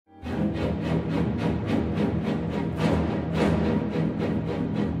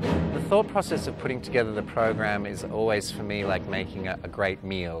thought process of putting together the program is always for me like making a great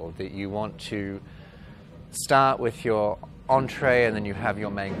meal, that you want to start with your entree and then you have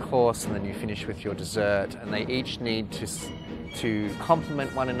your main course and then you finish with your dessert, and they each need to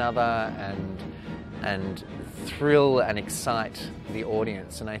complement one another and thrill and excite the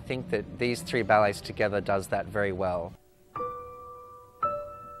audience, and I think that these three ballets together does that very well.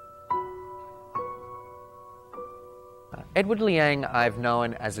 Edwaard Liang I've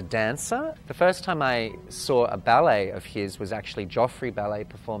known as a dancer. The first time I saw a ballet of his was actually Joffrey Ballet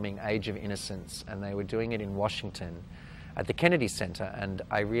performing Age of Innocence, and they were doing it in Washington at the Kennedy Center, and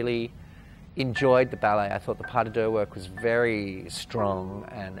I really enjoyed the ballet. I thought the pas de deux work was very strong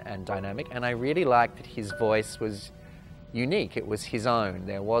and dynamic, and I really liked that his voice was unique. It was his own.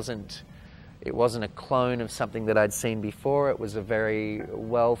 It wasn't a clone of something that I'd seen before. It was a very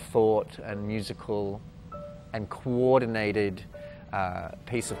well thought and musical and coordinated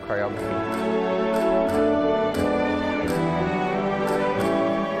piece of choreography.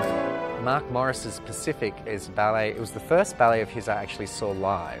 Mark Morris's Pacific is a ballet. It was the first ballet of his I actually saw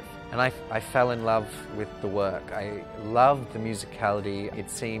live, and I fell in love with the work. I loved the musicality. It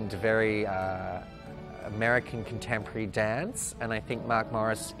seemed very American contemporary dance, and I think Mark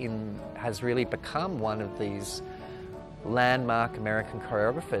Morris has really become one of these landmark American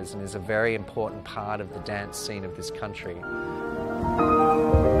choreographers and is a very important part of the dance scene of this country.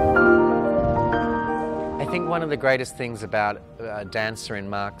 I think one of the greatest things about a dancer in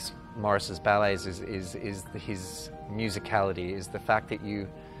Mark Morris's ballets is his musicality, is the fact that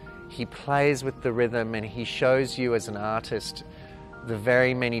he plays with the rhythm and he shows you as an artist the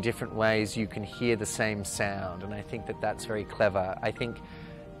very many different ways you can hear the same sound, and I think that that's very clever. I think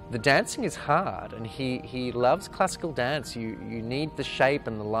the dancing is hard, and he loves classical dance. You need the shape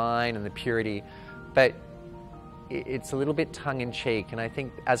and the line and the purity, but it's a little bit tongue-in-cheek, and I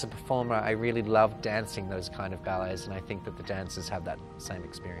think as a performer I really love dancing those kind of ballets, and I think that the dancers have that same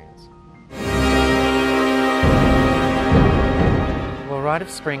experience. Well, Rite of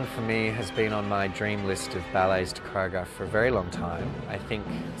Spring for me has been on my dream list of ballets to choreograph for a very long time. I think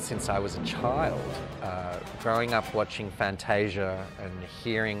since I was a child, growing up watching Fantasia and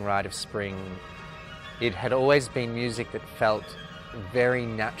hearing Rite of Spring, it had always been music that felt very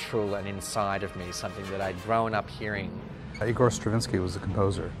natural and inside of me, something that I'd grown up hearing. Igor Stravinsky was the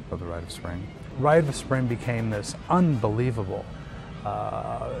composer of the Rite of Spring. Rite of Spring became this unbelievable,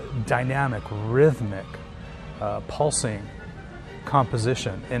 dynamic, rhythmic, pulsing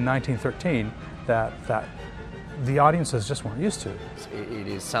composition in 1913 that the audiences just weren't used to. It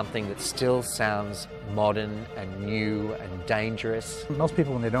is something that still sounds modern and new and dangerous. Most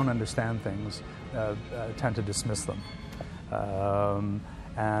people, when they don't understand things, tend to dismiss them.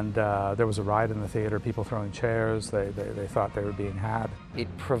 There was a riot in the theater, people throwing chairs, they thought they were being had.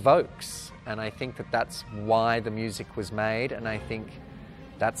 It provokes, and I think that that's why the music was made, and I think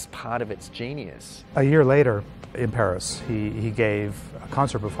that's part of its genius. A year later, in Paris, he gave a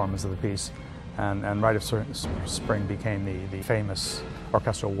concert performance of the piece, and Rite of Spring became the famous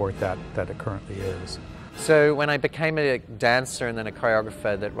orchestral work that it currently is. So when I became a dancer and then a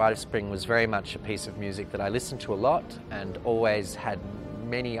choreographer, that Rite of Spring was very much a piece of music that I listened to a lot and always had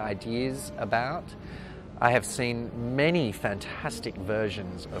many ideas about. I have seen many fantastic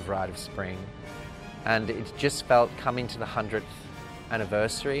versions of Rite of Spring, and it just felt, coming to the 100th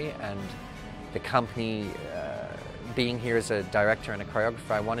anniversary and the company being here as a director and a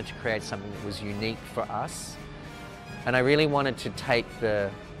choreographer, I wanted to create something that was unique for us, and I really wanted to take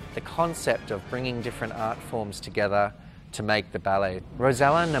the concept of bringing different art forms together to make the ballet.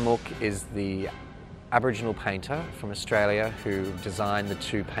 Rosella Namuk is the Aboriginal painter from Australia who designed the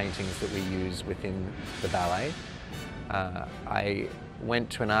two paintings that we use within the ballet. I went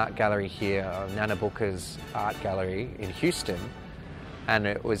to an art gallery here, Nanabuka's art gallery in Houston, and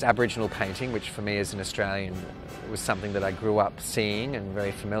it was Aboriginal painting, which for me as an Australian was something that I grew up seeing and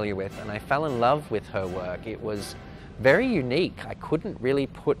very familiar with, and I fell in love with her work. It was very unique. I couldn't really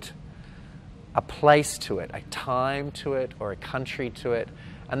put a place to it, a time to it, or a country to it,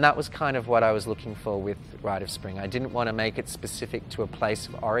 and that was kind of what I was looking for with Rite of Spring. I didn't want to make it specific to a place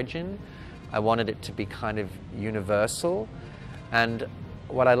of origin. I wanted it to be kind of universal, and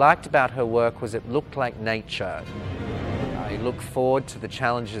what I liked about her work was it looked like nature. I look forward to the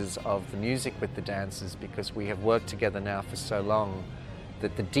challenges of the music with the dancers, because we have worked together now for so long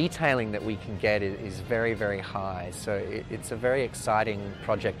that the detailing that we can get is very, very high. So it's a very exciting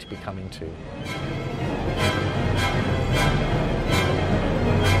project to be coming to.